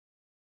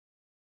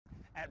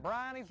At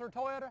Bryan Easler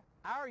Toyota,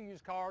 our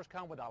used cars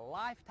come with a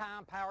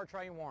lifetime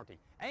powertrain warranty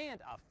and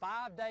a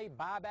 5-day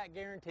buyback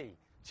guarantee.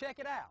 Check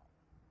it out.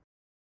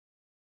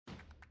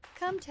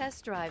 Come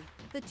test drive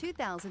the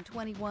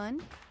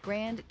 2021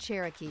 Grand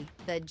Cherokee.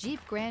 The Jeep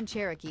Grand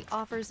Cherokee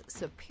offers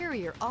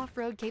superior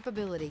off-road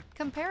capability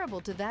comparable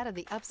to that of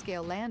the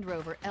upscale Land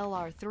Rover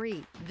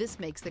LR3.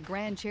 This makes the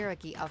Grand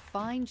Cherokee a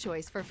fine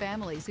choice for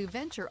families who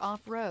venture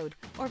off-road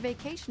or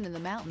vacation in the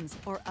mountains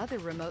or other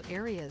remote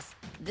areas.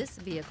 This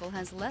vehicle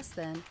has less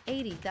than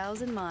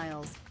 80,000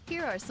 miles.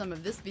 Here are some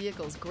of this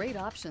vehicle's great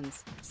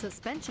options: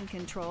 suspension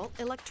control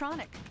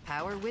electronic,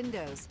 power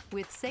windows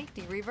with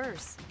safety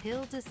reverse,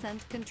 hill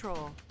descent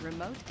control,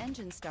 remote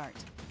engine start,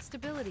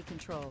 stability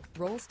control,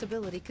 roll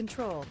stability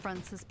control,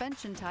 front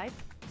suspension type,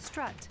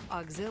 strut,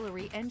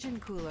 auxiliary engine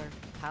cooler,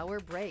 power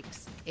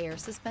brakes, air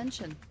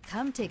suspension.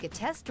 Come take a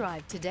test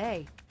drive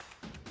today.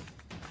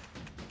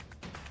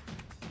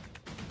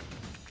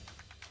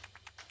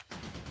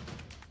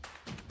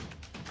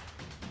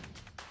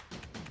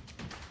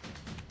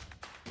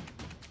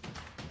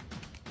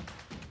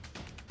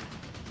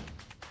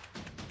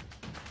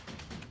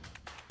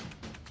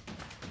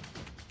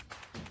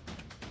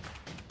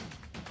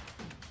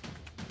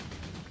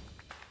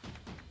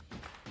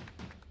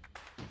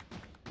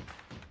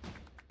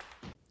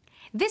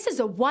 This is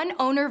a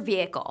one-owner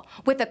vehicle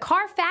with a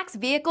Carfax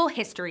Vehicle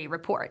History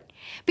Report.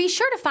 Be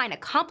sure to find a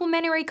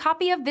complimentary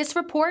copy of this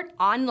report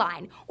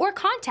online or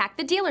contact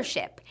the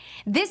dealership.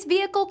 This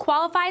vehicle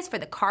qualifies for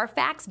the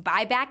Carfax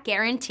Buyback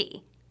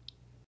Guarantee.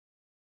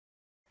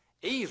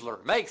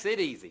 Easler makes it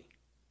easy.